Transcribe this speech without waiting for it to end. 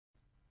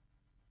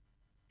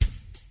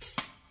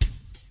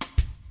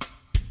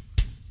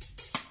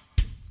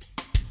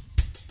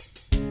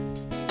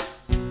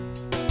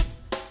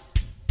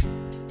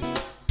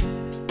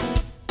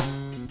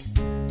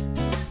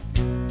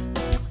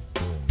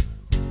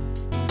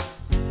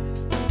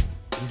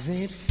Is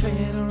it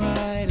fair to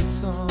write a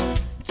song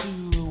to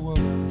a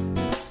woman?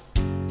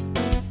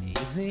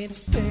 Is it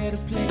fair to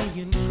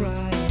play and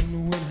try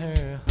and win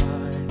her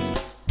heart?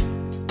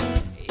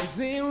 Is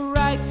it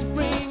right to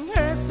bring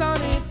her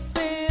sonnets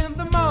in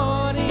the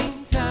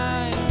morning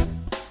time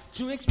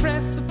to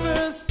express the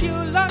first few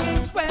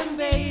longings when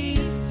they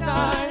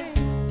start?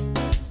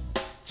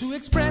 To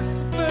express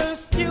the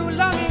first few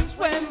longings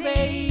when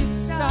they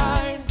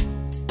start.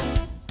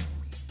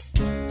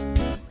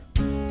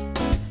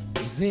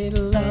 Is it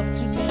love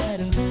to let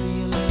her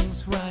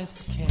feelings rise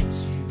to catch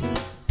you?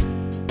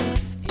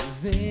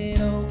 Is it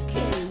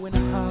okay when a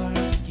heart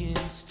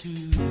begins to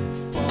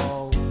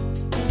fall?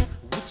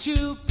 Would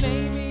you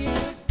blame me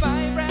if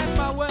I wrap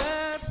my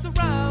words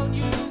around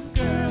you,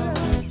 girl?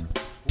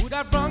 Would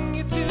I wrong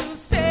you to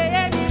say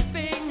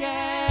anything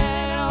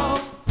at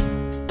all?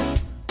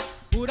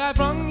 Would I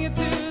wrong you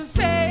to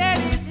say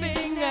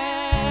anything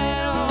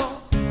at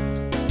all?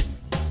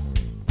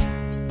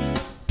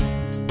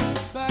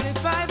 But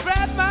if I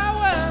wrap my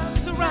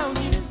words around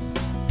you,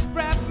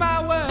 wrap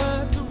my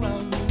words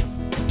around you,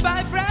 if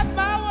I wrap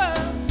my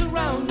words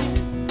around you,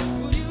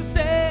 will you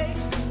stay?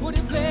 Would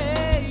it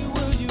play?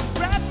 Will you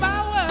wrap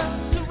my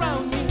words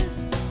around you?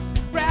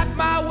 Wrap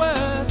my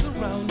words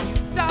around you,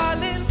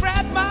 darling,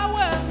 wrap my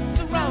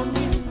words around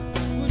you.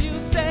 Will you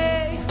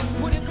stay?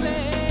 Would it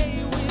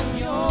play with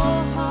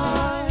your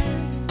heart?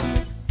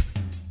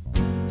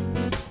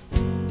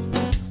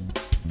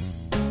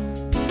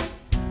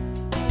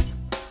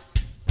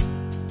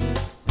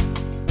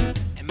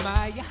 Am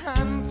I a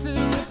hunter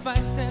if I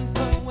send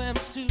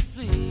poems to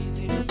please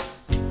you?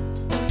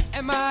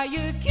 Am I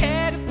a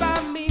cat if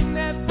I mean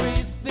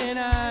everything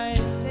I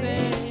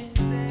say?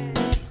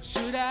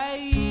 Should I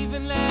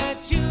even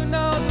let you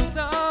know the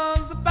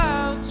song's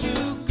about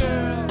you,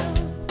 girl?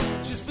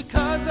 Just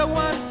because I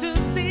want to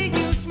see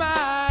you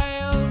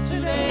smile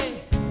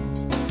today.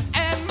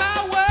 And my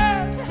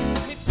words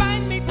may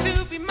find me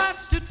to be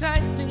much too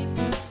tightly,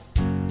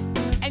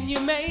 and you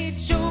may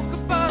choke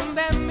upon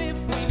them if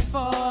we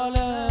fall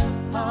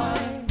apart.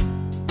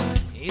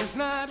 It's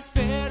not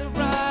fair to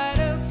write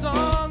a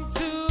song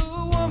to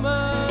a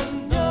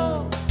woman,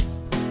 no,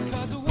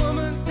 'cause a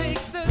woman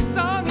takes the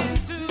song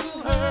into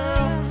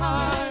her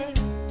heart.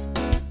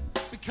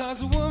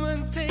 Because a woman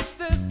takes